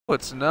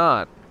It's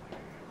not.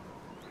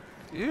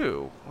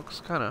 Ew.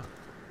 Looks kind of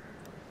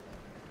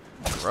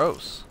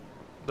gross.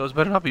 Those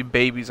better not be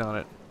babies on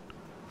it.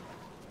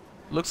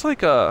 Looks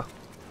like a...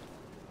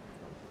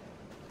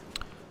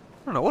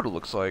 I don't know what it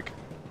looks like.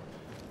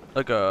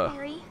 Like a...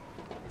 Barry,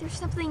 there's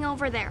something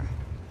over there.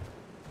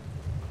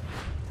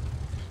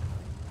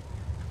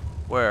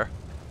 Where?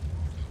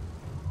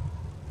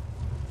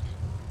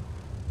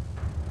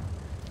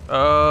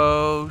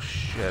 Oh,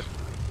 shit.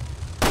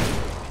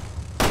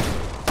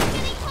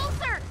 Getting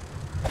closer!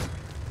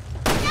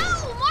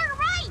 No, more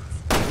right!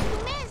 You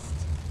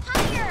missed!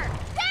 Higher!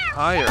 There!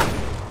 Higher.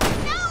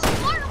 No,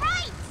 more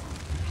right!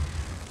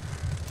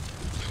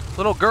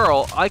 Little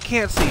girl, I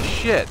can't see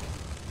shit.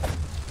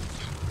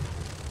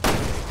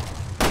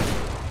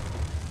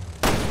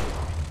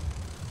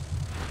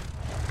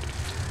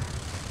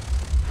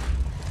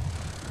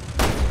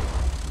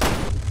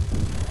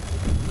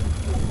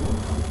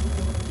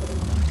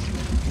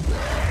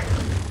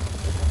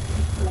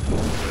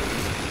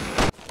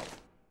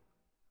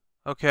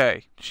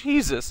 Okay,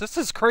 Jesus, this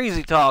is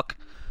crazy talk.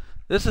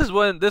 This is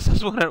when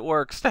it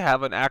works to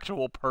have an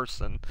actual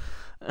person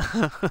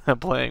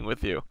playing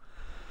with you.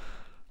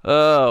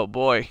 Oh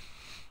boy.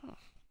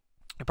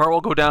 The part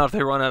will go down if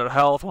they run out of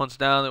health. Once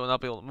down, they will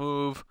not be able to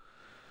move.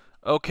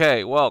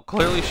 Okay, well,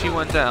 clearly she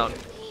went down.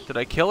 Did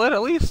I kill it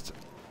at least?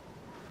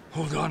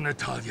 Hold on,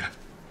 Natalia.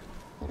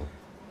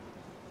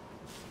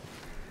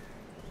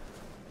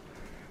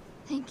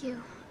 Thank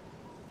you.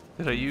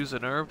 Did I use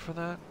an herb for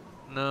that?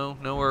 No,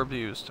 no herb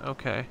used.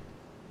 Okay.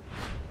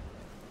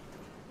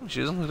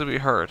 She doesn't look to be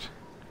hurt.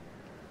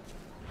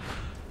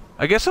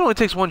 I guess it only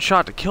takes one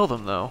shot to kill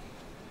them, though.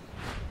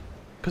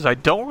 Because I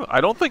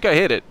don't think I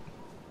hit it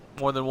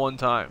more than one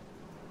time.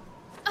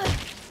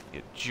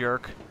 You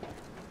jerk.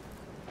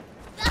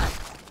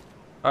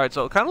 Alright,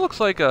 so it kind of looks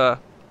like a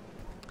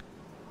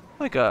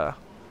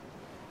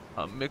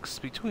mix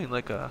between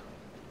like a,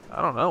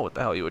 I don't know what the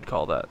hell you would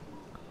call that.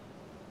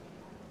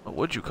 What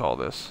would you call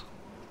this?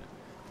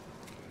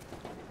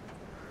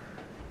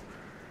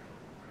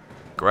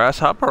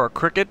 Grasshopper or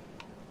cricket?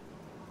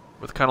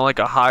 With kind of like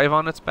a hive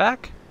on its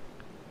back?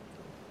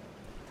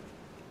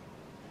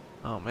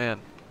 Oh man,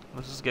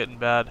 this is getting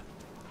bad.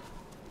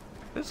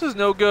 This is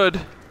no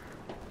good.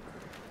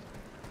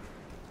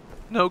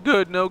 No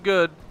good, no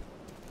good.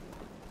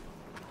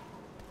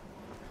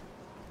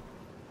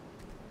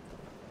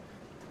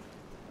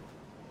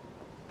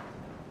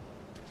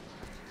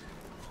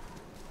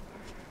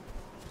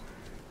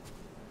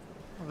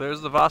 Well,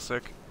 there's the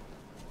Vasek.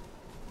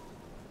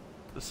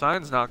 The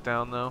sign's knocked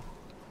down, though.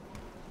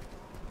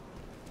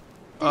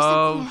 There's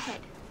something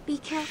ahead. Be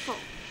careful.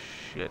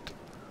 Shit.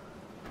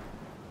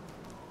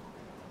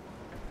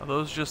 Are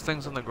those just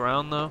things on the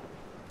ground, though?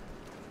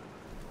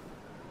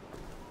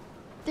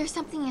 There's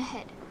something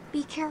ahead.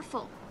 Be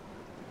careful.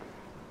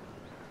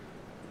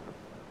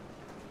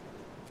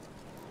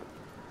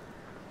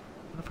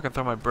 I wonder if I can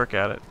throw my brick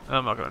at it.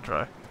 I'm not gonna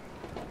try.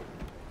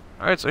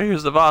 Alright, so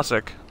here's the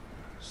Vasek.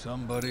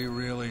 Somebody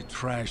really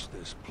trashed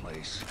this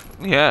place.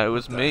 Yeah, it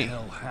was What me. the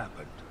hell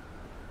happened?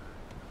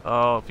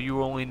 Oh, if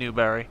you only knew,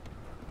 Barry.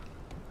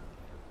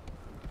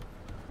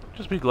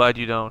 Just be glad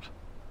you don't.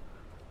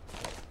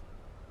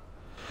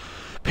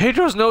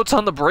 Pedro's notes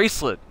on the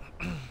bracelet.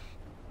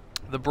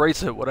 The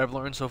bracelet, what I've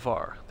learned so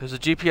far. There's a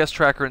GPS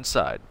tracker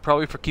inside,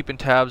 probably for keeping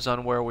tabs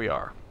on where we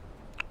are.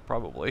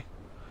 Probably.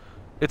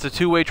 It's a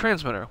two-way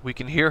transmitter. We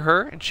can hear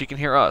her, and she can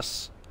hear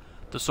us.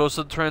 The source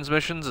of the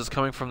transmissions is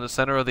coming from the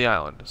center of the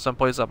island,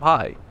 someplace up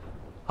high.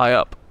 High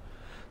up.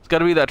 It's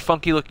gotta be that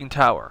funky-looking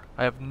tower.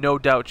 I have no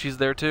doubt she's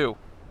there, too.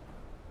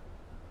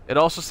 It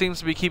also seems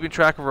to be keeping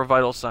track of her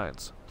vital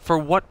signs. For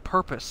what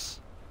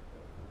purpose?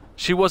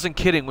 She wasn't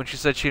kidding when she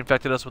said she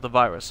infected us with a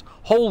virus.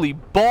 Holy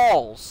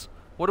balls!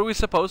 What are we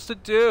supposed to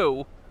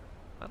do?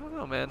 I don't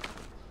know, man.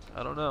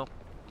 I don't know.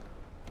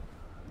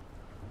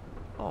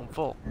 Oh, I'm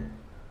full.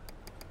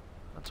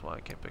 That's why I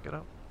can't pick it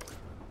up.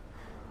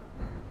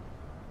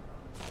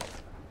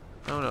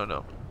 No, no,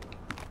 no.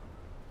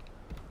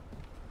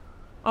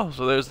 Oh,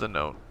 so there's the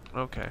note.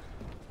 Okay.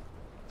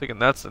 Thinking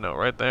that's the note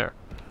right there.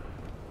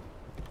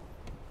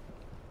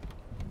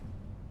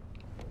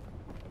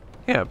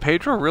 Yeah,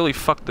 Pedro really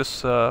fucked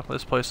this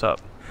this place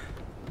up.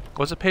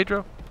 Was it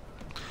Pedro?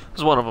 It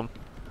was one of them.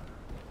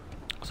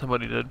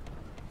 Somebody did.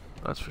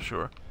 That's for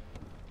sure.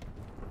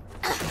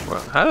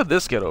 Well, how did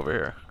this get over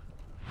here?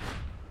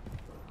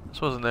 This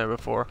wasn't there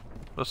before.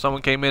 So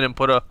someone came in and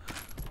put a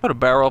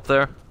barrel up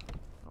there,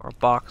 or a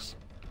box.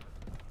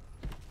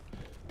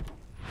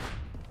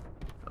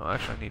 Oh,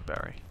 actually, I need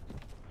Barry.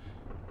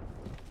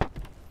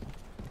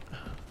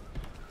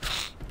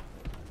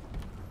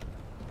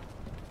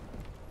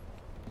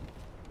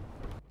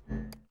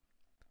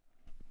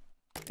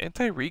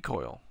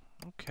 Anti-recoil.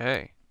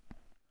 Okay.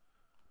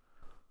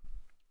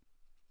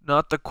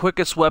 Not the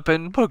quickest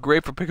weapon, but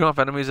great for picking off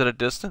enemies at a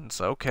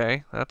distance.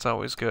 Okay, that's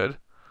always good.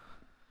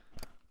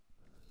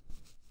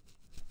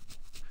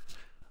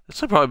 This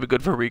would probably be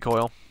good for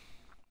recoil.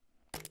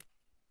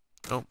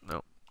 Oh,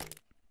 no.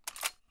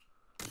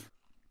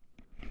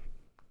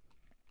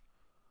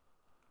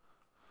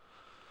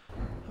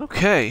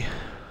 Okay.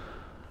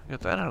 Get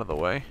that out of the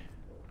way.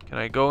 Can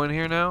I go in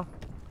here now?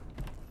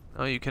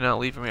 No, you cannot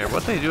leave from here.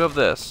 But they do have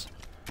this.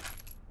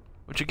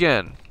 Which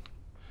again,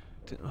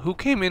 who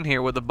came in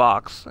here with a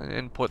box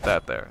and put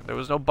that there? There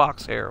was no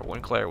box here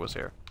when Claire was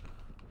here.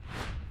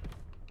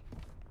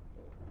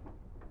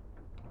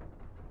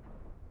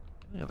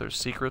 Any other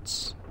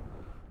secrets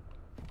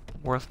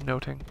worth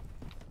noting?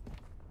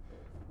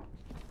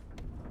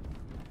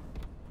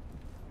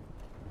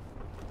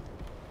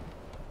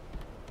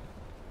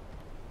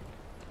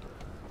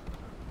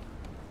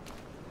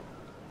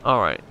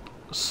 Alright,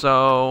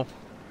 so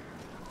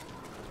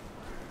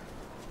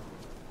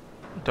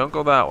don't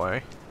go that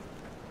way.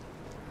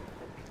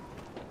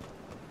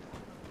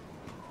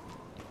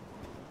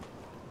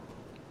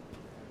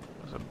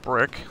 There's a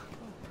brick.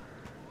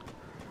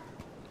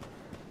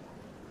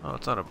 Oh,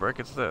 it's not a brick,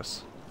 it's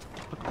this.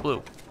 Look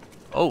blue.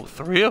 Oh,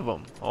 3 of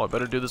them. Oh, I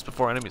better do this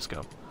before enemies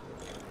come.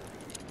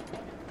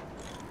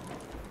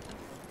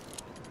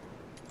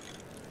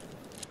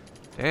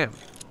 Damn.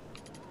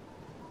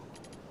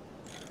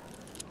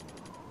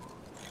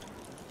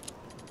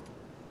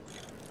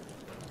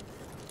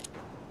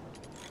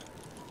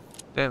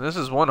 Damn, this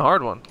is one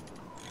hard one.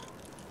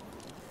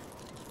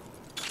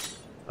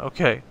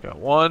 Okay, got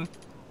 1.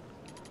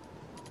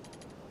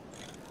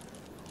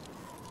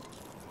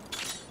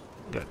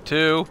 Got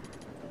 2.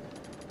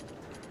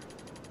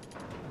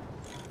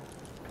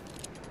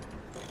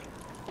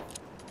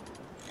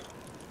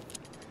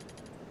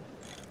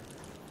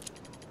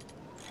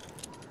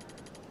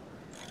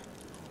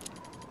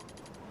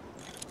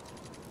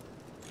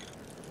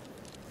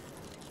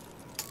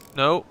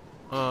 No.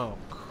 Oh,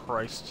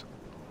 Christ.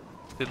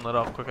 Didn't let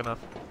off quick enough.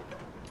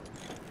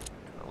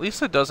 At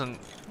least it doesn't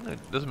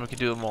make you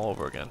do them all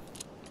over again.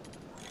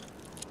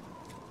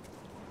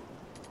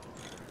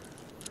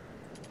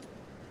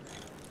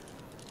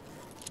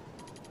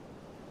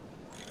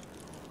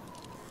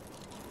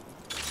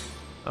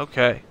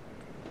 Okay.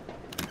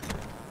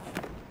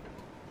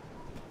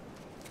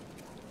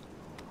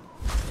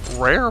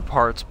 Rare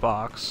parts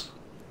box.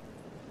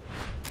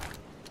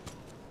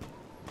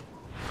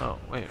 Oh,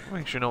 wait,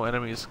 make sure no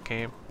enemies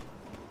came.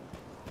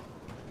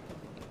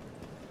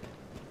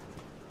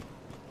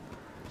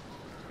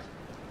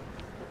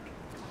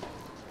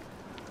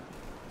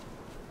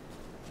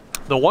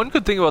 The one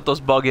good thing about those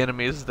bug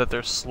enemies is that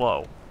they're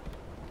slow.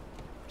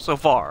 So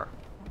far,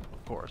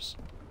 of course.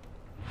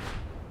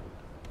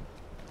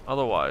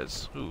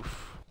 Otherwise,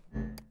 oof.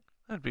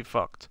 That'd be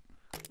fucked.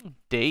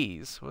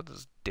 Daze? What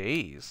is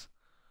daze?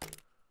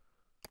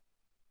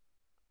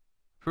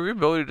 For your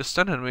ability to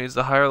stun enemies,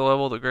 the higher the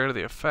level, the greater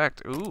the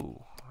effect.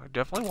 Ooh, I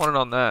definitely want it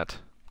on that.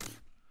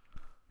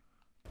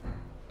 I'm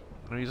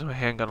gonna use my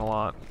handgun a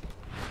lot.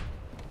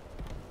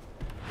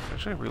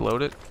 Actually,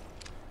 reload it.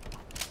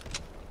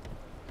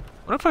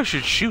 What if I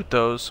should shoot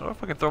those? Or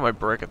if I can throw my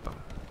brick at them?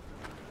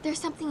 There's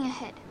something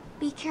ahead.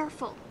 Be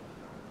careful.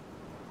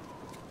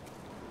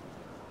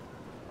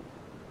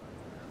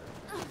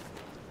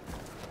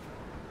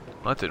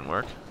 That didn't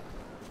work.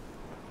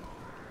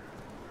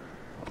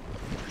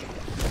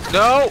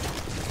 No!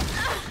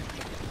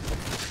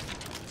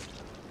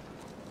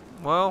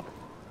 Well,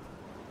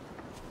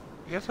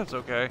 I guess that's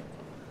okay.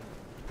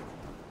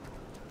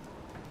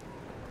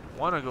 I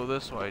want to go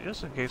this way,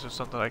 just in case there's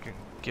something I can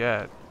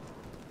get.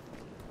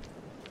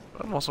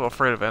 But I'm also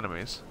afraid of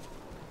enemies.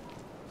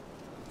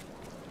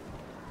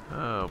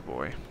 Oh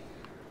boy.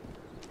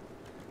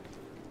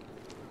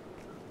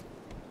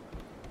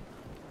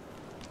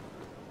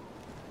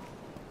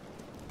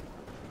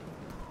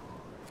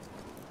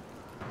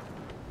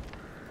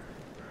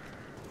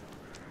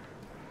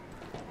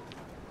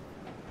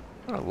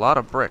 Got a lot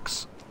of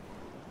bricks.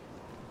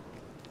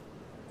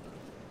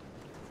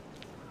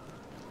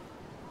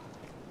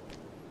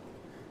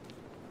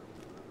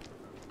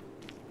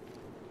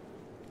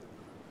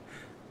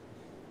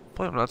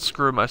 Hopefully I'm not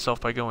screwing myself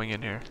by going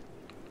in here.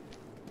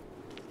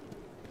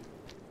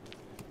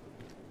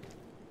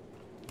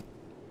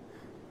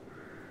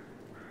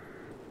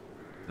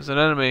 There's an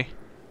enemy.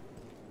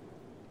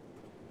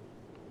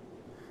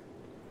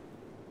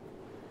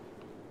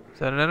 Is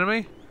that an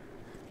enemy?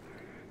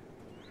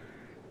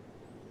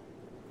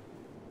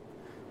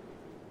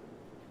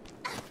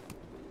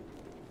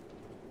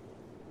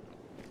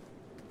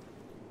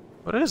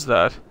 What is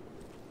that?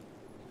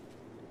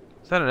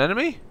 Is that an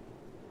enemy?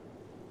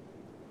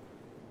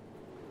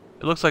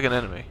 It looks like an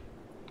enemy.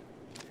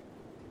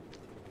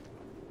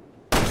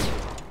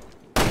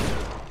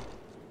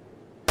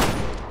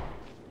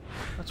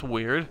 That's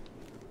weird.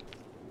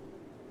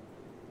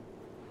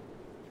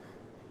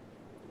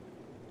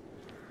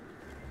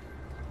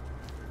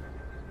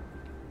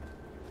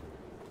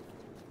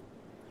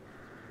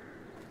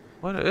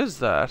 What is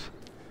that?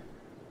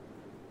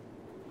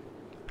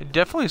 I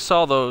definitely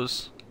saw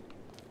those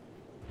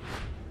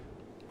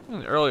in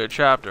an earlier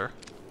chapter,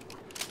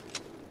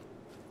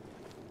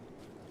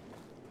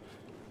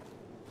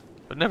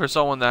 but never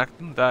saw one that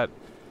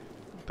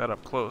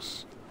up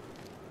close.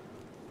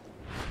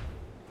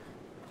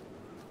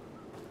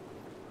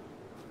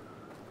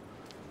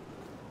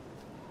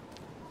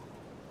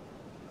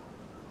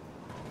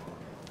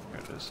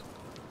 is.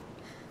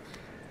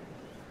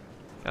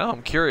 Now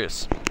I'm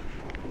curious.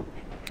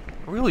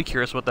 Really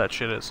curious what that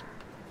shit is.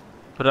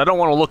 But I don't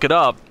want to look it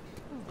up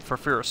for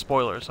fear of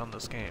spoilers on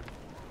this game.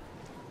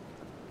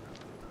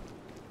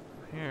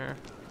 Here.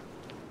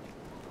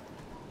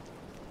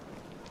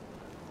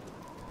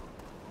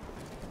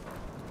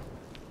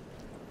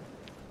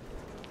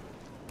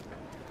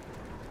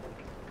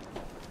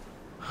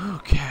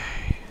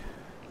 Okay.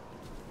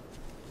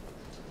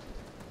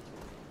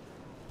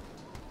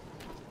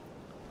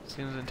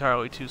 Seems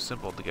entirely too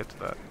simple to get to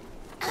that.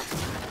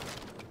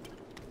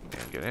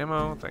 And get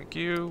ammo, thank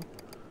you.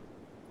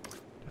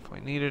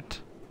 Definitely need it.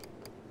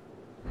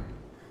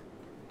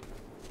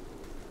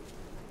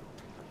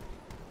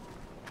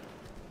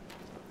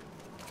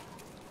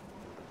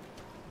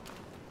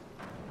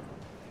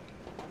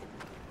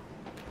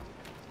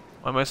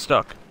 Why am I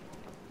stuck?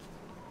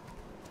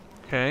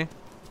 Okay.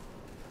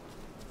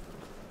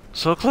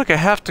 So it looks like I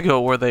have to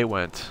go where they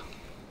went.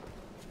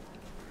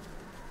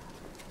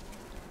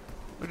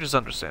 Which is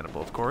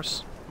understandable, of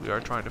course. We are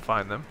trying to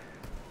find them.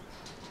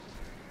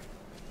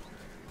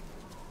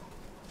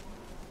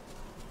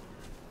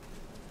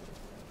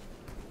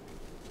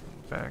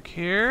 Back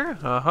here.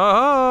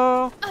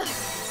 Oh,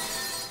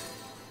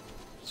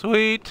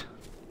 sweet.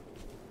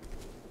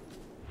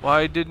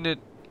 Why didn't it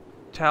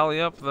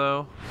tally up,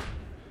 though?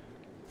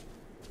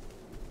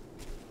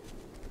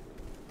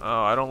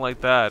 Oh, I don't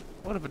like that.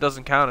 What if it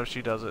doesn't count if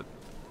she does it?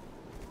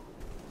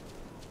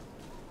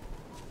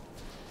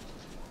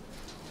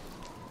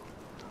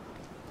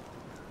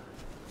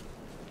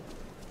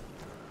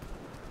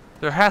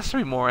 There has to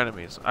be more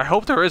enemies. I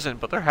hope there isn't,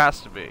 but there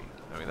has to be.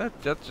 I mean,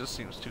 that just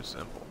seems too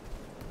simple.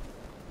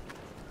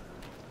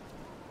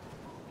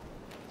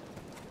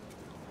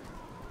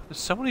 There's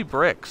so many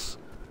bricks.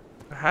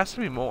 There has to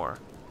be more.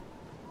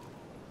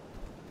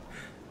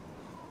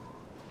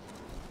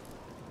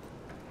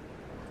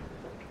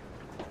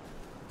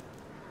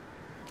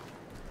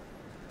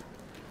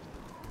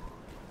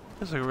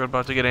 Looks like we're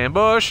about to get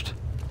ambushed.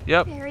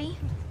 Yep. Barry,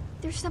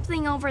 there's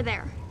something over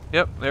there.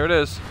 Yep, there it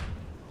is.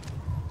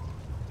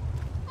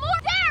 More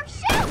there!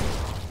 Shoot!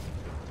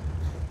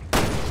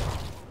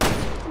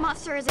 The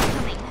monster isn't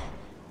coming.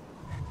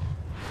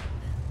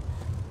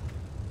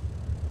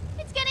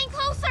 It's getting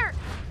closer!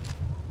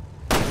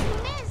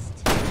 You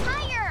missed!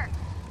 Higher!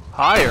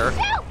 Higher?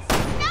 Shoot!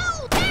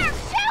 No! There!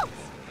 Shoot!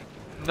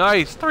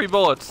 Nice, 3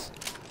 bullets.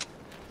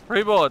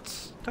 3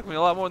 bullets. Took me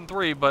a lot more than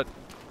 3, but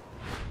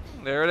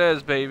there it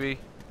is, baby.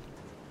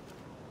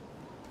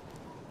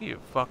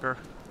 You fucker.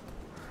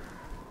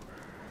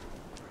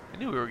 I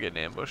knew we were getting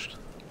ambushed.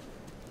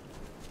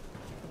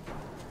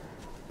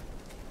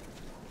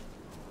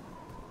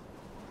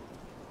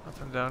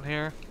 Nothing down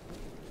here.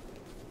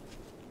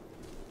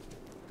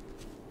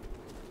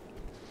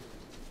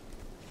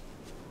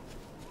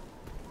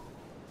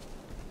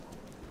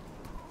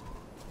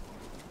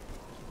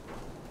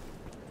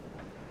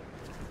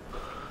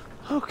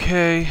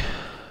 Okay.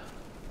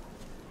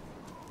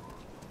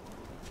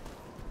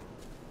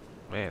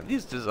 Man,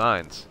 these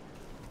designs.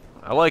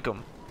 I like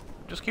them.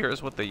 I'm just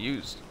curious what they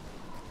used.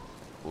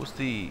 What was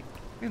the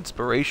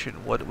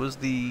inspiration? What was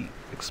the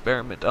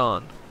experiment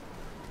on?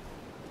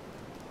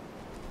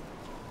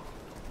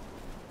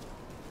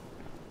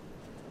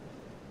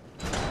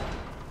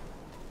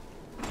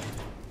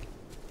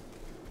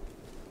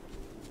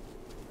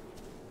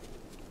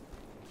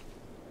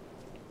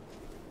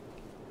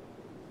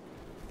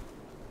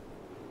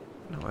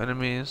 No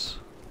enemies.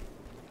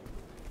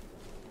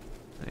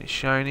 Any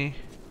shiny?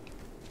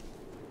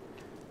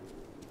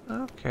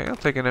 Okay, I'll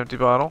take an empty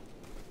bottle.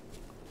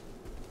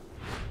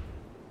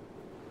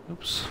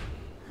 Oops.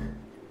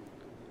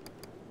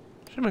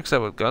 Should mix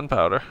that with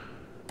gunpowder.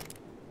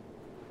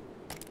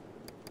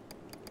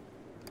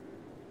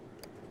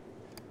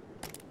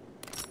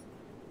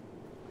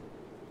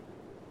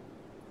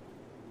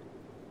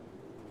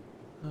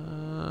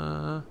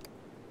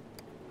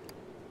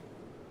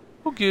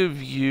 We'll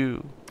give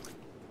you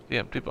the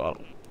empty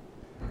bottle,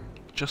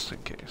 just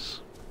in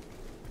case.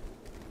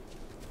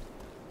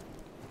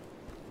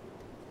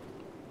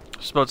 I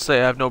was about to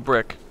say I have no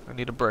brick. I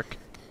need a brick.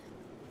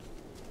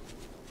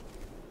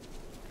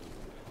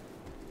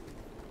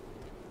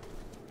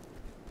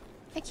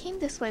 I came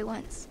this way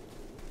once.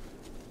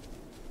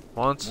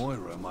 Once?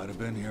 Moira might have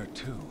been here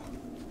too.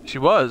 She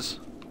was.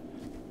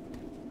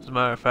 As a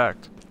matter of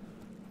fact.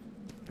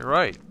 You're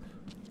right.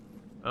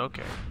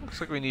 Okay.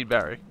 Looks like we need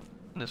Barry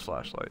and his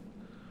flashlight.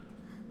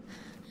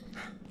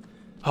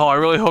 Oh, I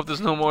really hope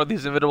there's no more of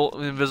these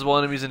invisible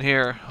enemies in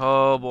here.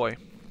 Oh boy.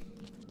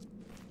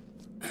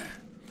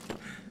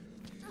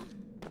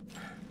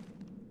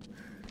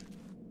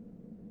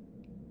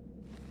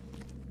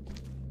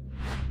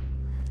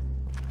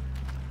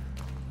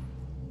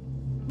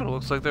 But it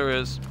looks like there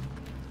is.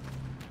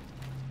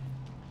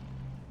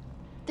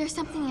 There's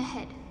something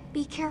ahead.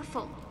 Be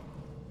careful.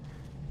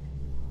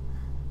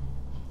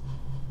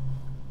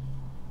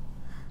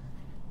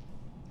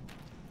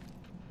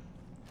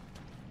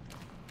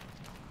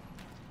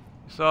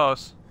 He saw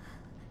us.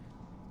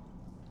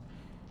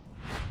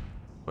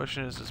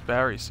 Question is, does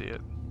Barry see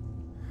it?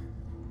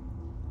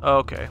 Oh,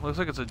 okay, looks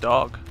like it's a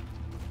dog.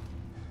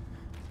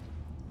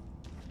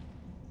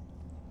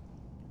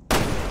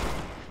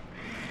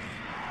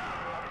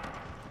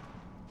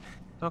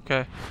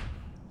 Okay.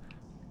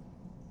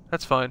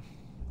 That's fine.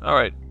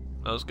 Alright,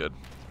 that was good.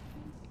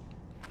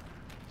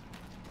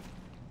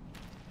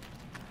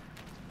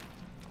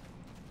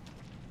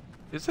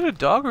 Is it a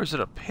dog or is it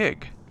a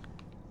pig?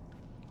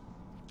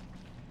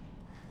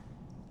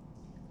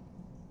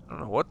 I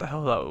don't know what the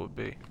hell that would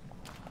be.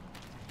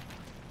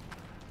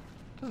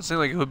 Doesn't seem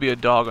like it would be a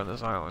dog on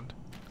this island.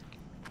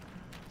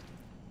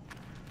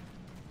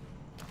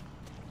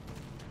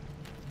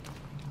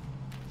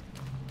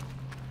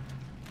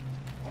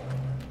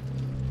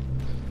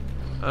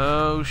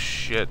 Oh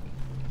shit.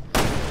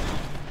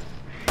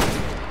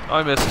 Oh,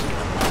 I missed.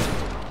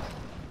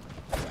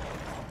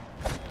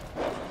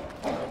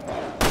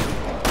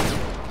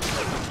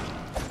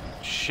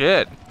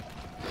 Shit.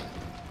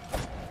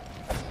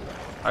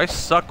 I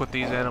suck with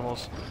these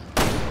animals.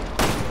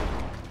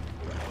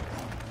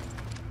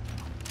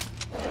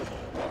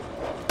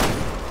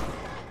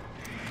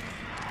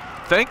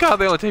 Thank God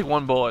they only take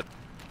one bullet.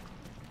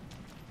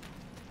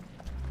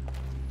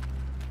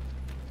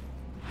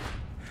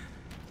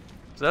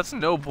 So that's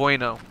no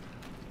bueno.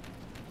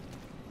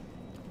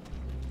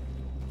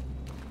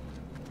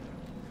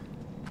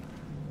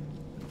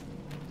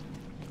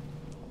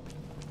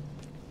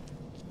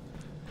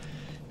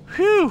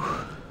 Whew.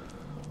 How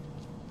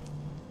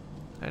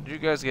did you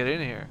guys get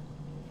in here?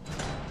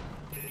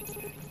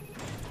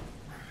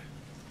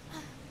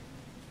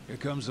 Here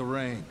comes the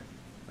rain.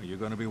 Are you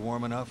gonna be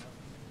warm enough?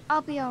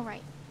 I'll be all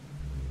right.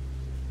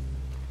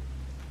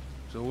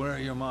 So where are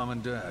your mom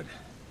and dad?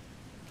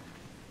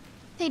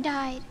 They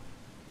died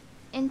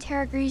in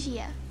Terra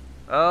Grigia.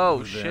 Oh You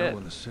were there shit.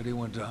 when the city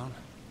went down?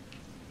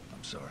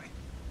 I'm sorry.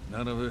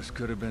 None of this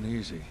could have been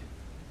easy.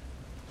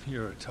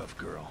 You're a tough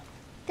girl.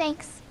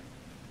 Thanks.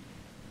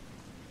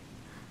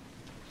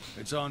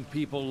 It's on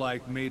people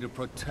like me to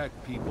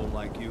protect people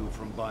like you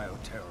from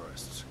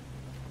bioterrorists.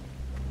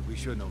 We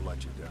shouldn't have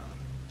let you down.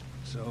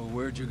 So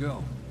where'd you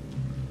go?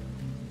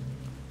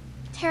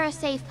 Terra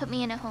Safe put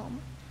me in a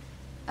home.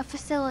 A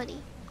facility.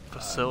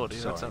 Facility,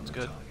 I'm that sorry, sounds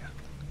good. Natalia.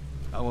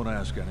 I won't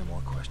ask any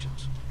more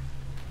questions.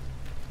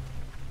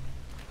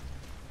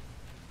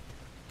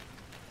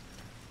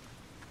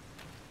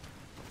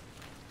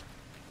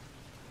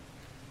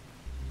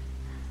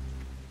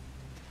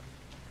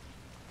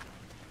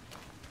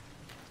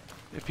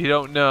 If you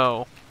don't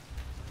know,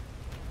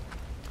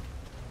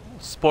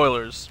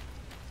 spoilers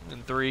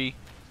in 3,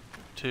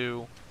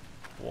 2,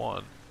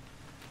 1.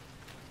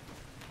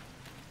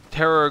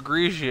 Terra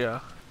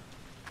Grigia,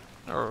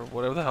 or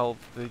whatever the hell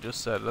they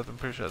just said, I'm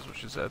pretty sure that's what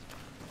she said,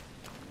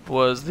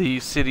 was the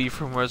city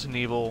from Resident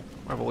Evil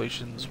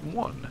Revelations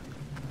 1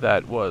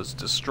 that was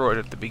destroyed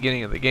at the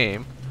beginning of the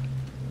game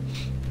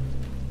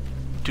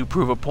to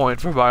prove a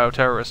point for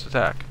bioterrorist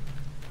attack.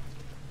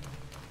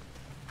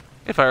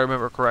 If I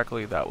remember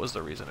correctly, that was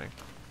the reasoning.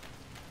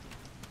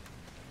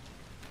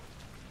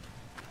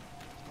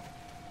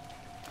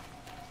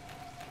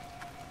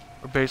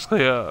 Or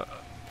basically a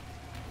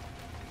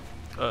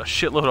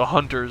shitload of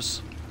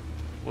hunters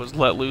was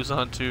let loose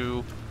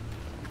onto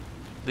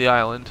the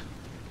island.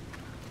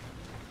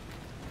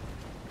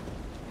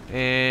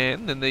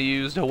 And then they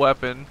used a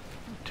weapon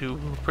to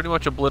pretty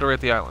much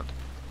obliterate the island.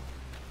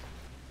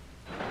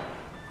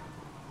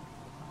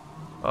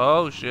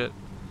 Oh shit.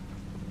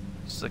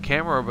 Is this a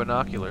camera or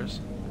binoculars?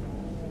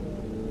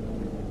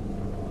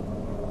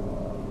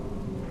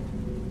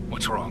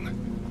 What's wrong?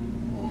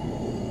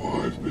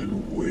 Oh, I've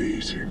been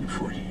waiting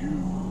for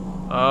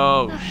you.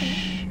 Oh Nothing.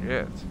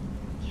 shit.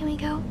 Can we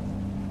go?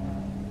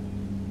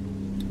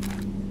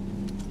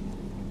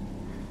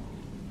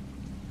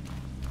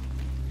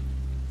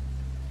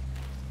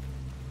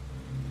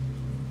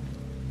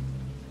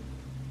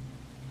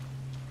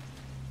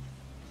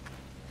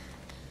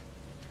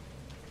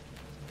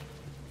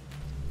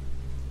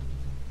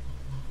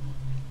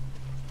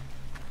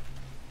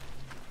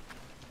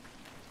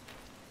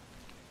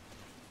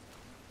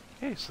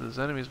 Okay, so there's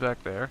enemies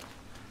back there.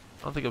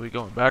 I don't think I'll be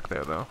going back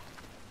there though.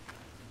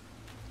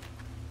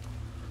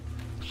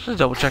 Just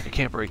double check I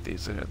can't break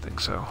these. I didn't think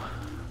so.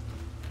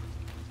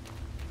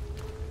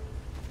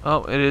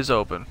 Oh, it is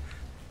open.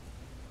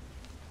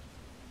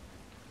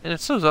 And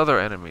it's those other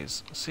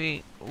enemies.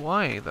 See,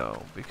 why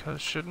though?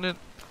 Because shouldn't it...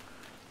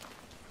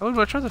 I would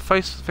much rather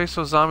face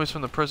those zombies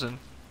from the prison.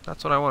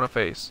 That's what I want to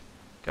face,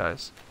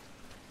 guys.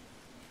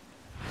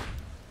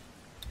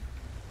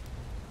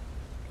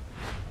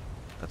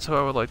 That's who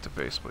I would like to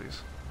face,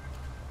 please.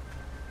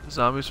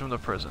 Zombies from the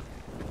prison.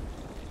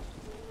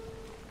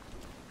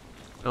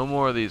 No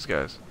more of these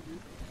guys.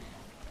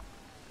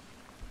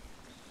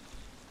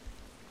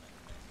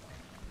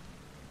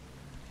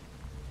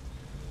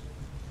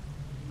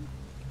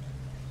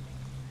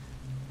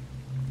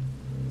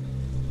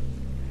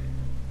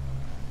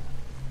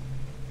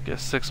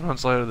 Guess 6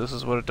 months later, this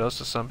is what it does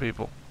to some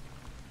people.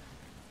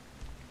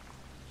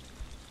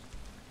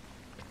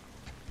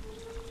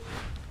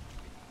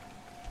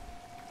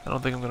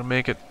 don't think I'm gonna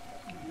make it.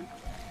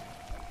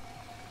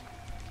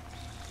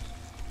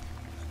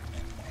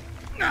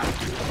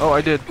 Oh,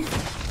 I did.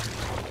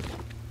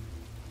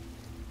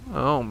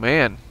 Oh,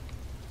 man.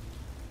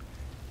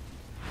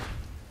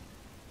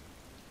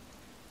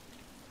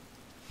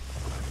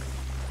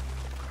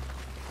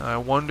 I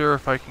wonder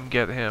if I can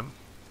get him.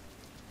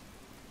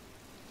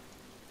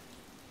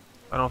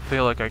 I don't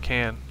feel like I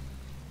can.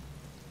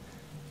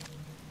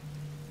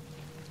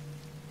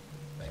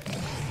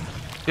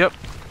 Yep.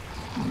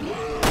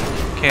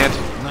 Can't.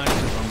 Nice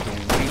of them to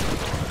wait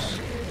for us.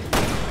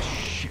 Ah,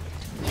 shit.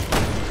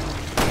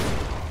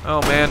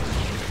 Oh, man.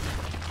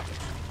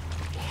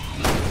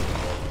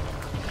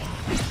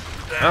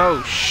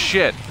 Oh,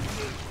 shit.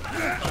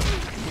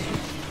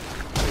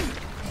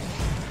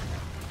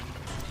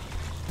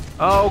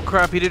 Oh,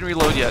 crap, he didn't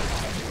reload yet.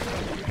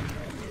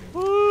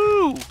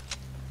 Woo!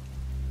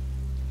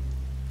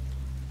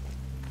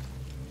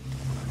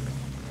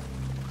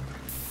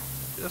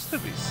 Just to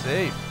be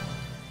safe.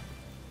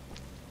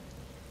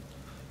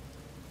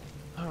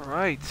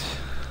 Alright.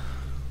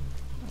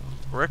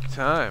 Brick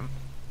time.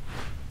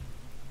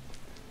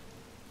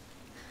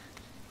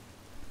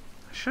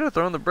 I should have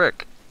thrown the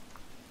brick.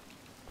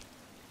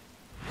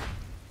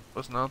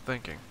 Was not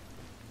thinking.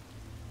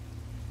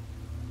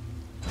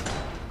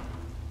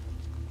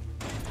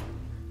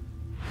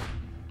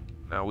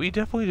 Now we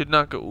definitely did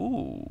not go.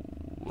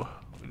 Ooh,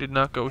 we did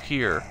not go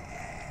here.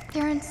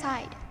 They're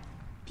inside.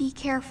 Be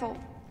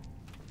careful.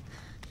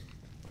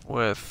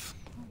 With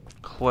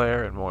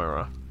Claire and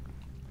Moira.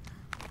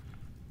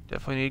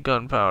 Definitely need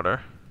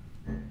gunpowder.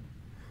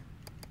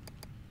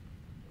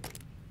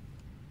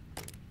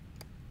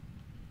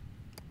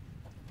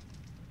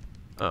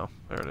 Oh,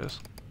 there it is.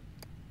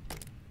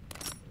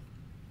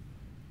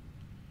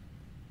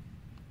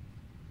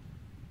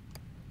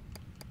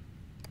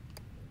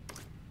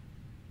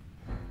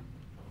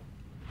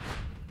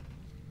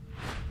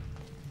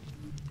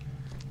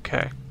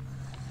 Okay.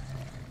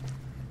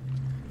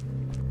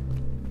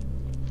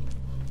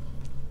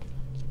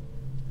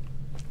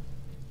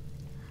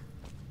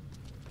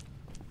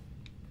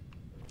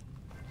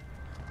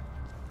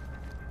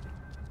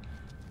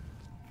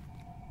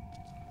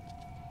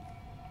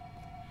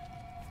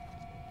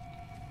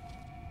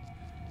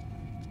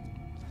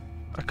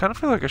 I kind of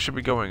feel like I should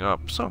be going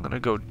up, so I'm gonna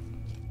go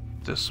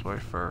this way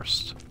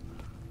first.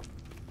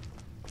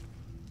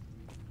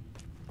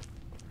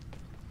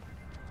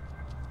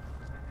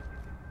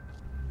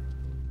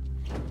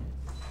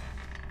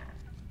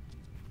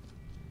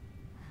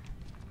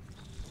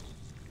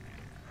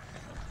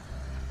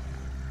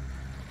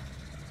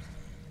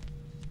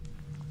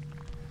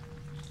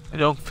 I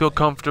don't feel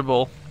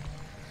comfortable.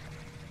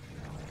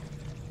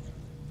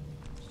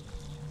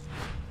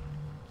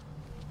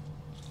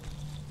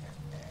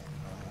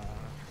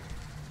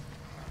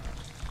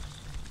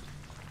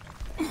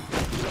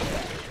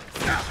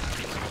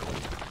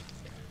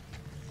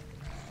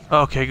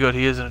 Okay, good.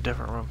 He is in a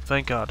different room.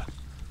 Thank God.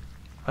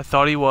 I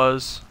thought he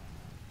was.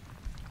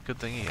 Good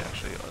thing he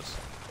actually was.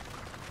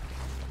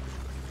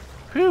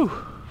 Phew.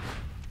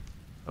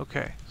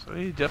 Okay, so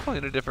he's definitely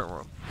in a different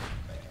room.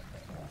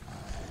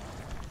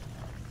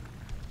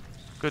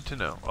 Good to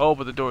know. Oh,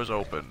 but the door's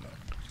open.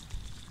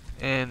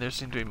 And there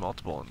seem to be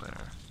multiple in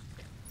there.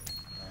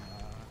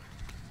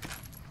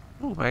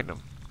 Ooh,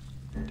 Magnum.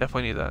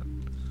 Definitely need that.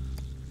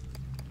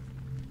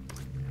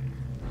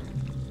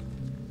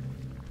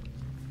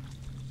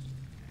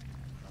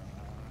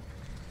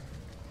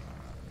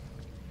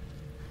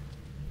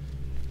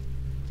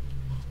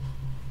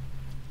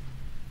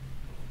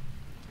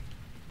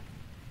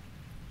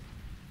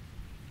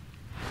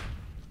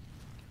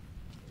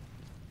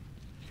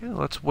 Okay,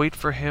 let's wait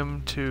for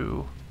him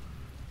to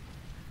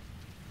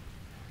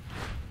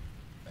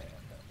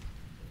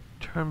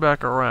turn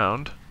back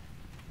around.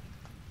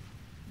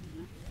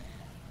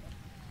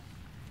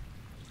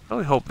 I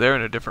really hope they're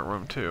in a different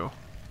room too.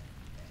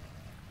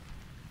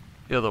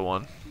 The other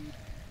one.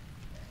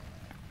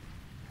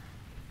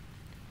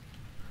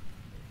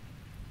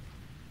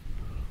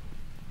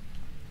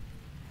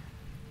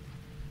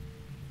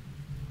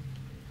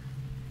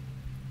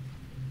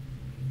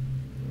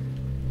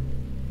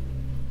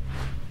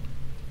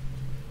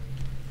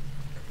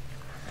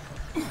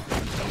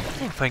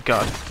 Oh, thank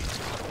God.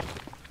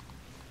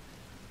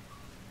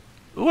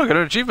 Ooh, I got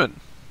an achievement.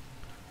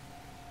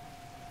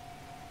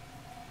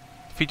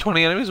 Defeat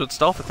 20 enemies with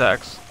stealth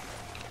attacks.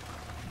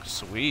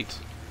 Sweet.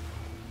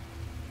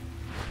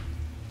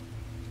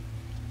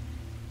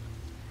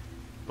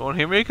 Won't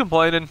hear me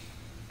complaining.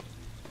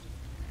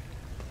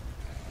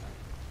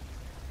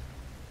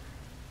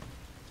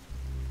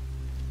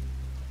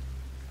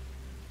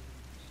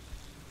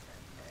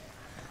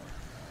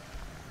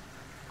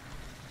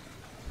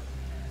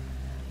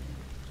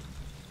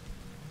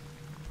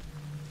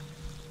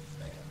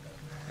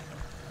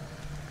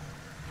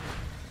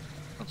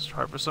 Let's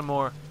try for some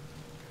more.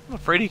 I'm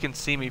afraid he can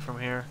see me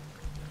from here.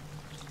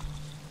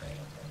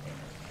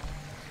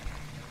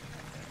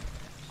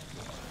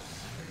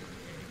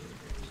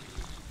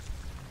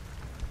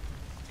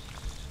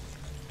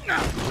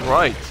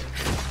 Right.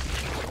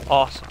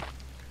 Awesome.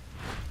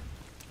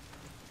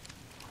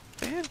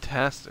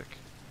 Fantastic.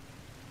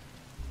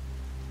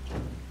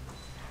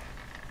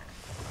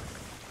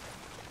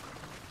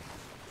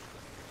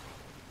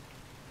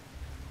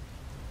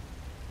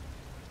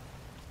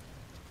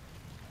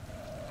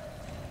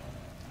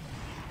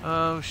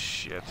 Oh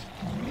shit.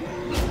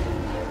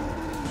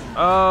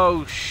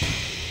 Oh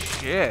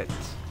shit.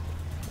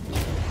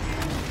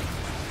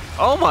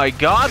 Oh my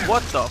god,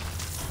 what the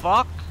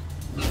fuck?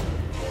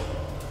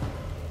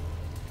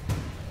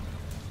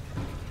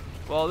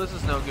 Well, this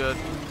is no good.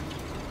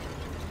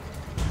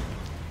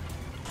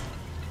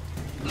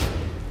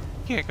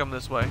 Can't come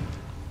this way.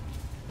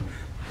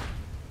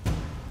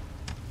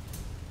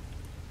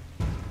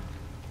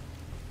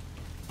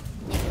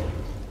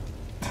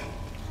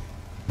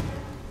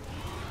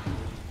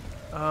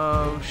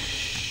 Oh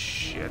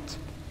shit.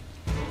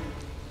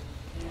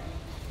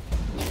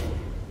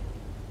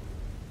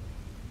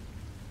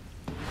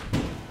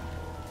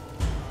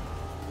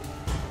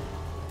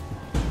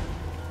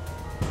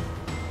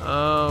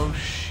 Oh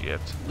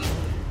shit.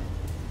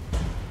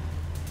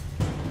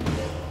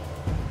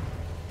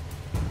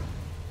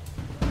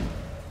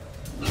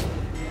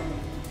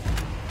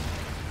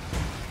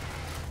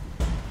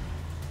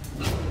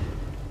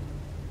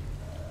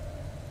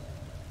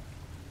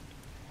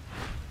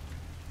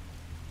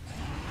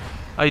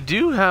 I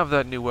do have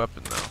that new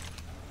weapon, though.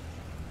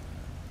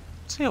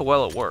 Let's see how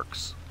well it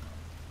works.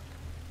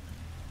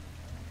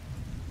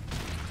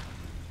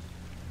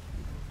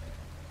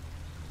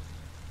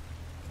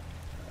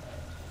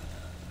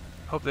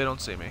 Hope they don't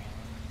see me.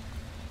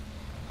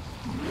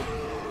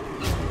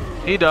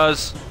 He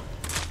does.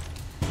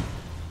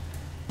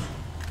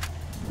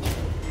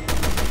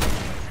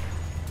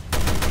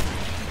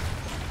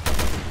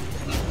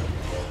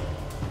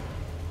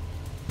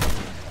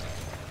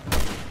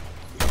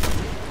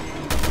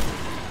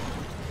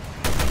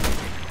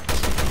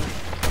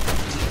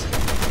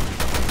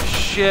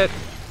 Shit.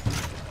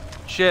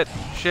 Shit.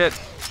 Shit.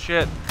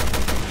 Shit.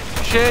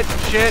 Shit.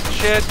 Shit.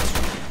 Shit.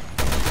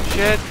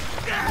 Shit.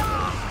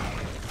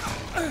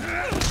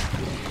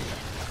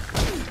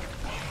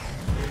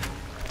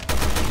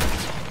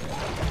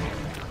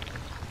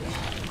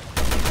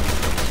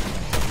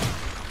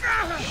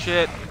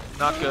 Shit.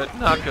 Not good.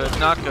 Not good.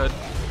 Not good.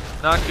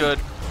 Not good.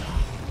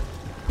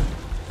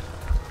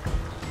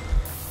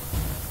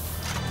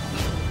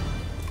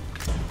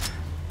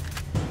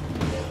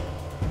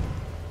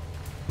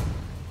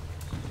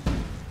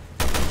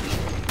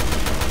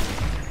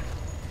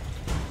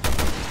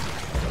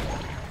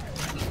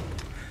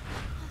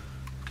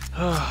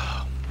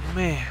 Oh,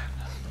 man.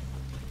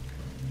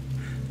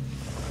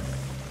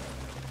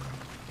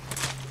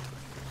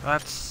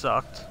 That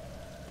sucked.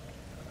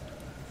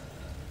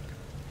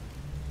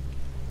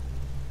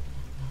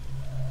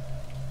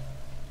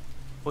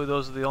 Hopefully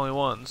those are the only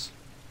ones.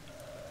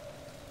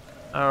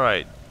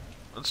 Alright.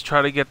 Let's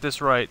try to get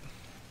this right.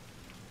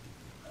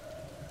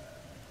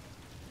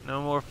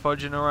 No more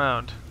fudging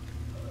around.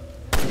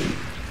 Did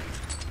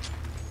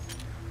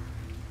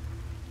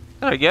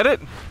I get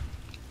it?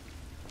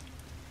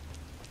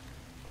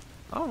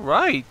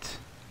 Alright.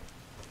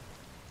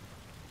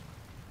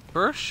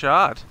 First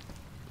shot.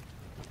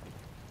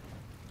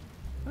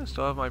 I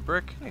still have my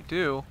brick. I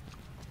do.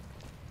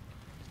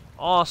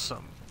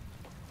 Awesome.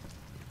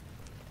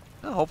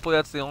 Well, hopefully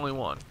that's the only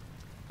one.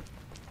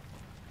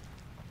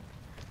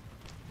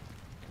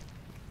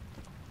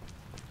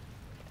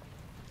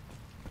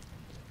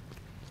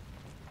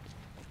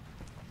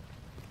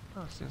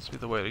 Oh, seems to be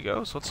the way to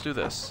go, so let's do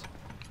this.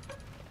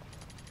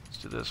 Let's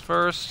do this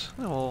first,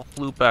 then we'll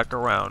loop back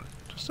around,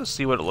 just to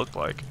see what it looked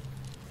like.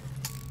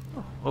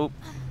 Oh,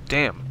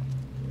 damn.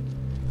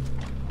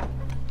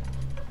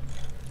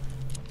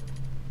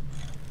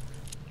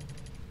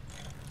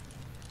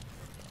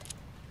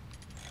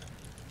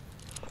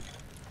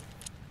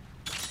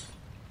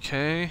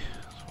 Okay,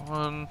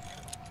 one.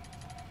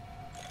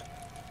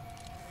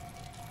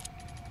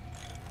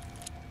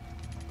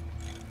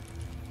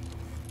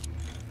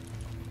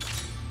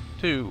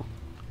 Two.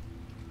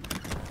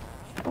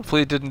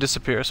 Hopefully it didn't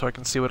disappear so I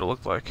can see what it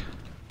looked like.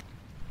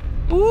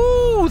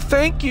 Ooh,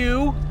 thank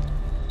you!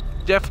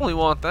 Definitely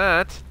want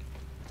that.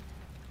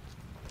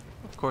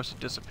 Of course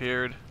it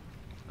disappeared.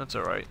 That's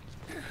alright.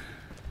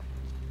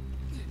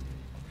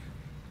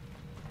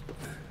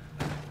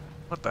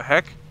 What the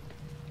heck?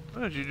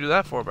 What did you do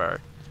that for, Barry?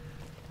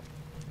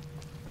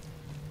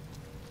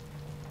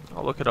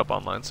 I'll look it up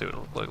online, see what it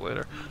looked like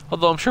later.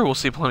 Although I'm sure we'll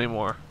see plenty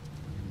more.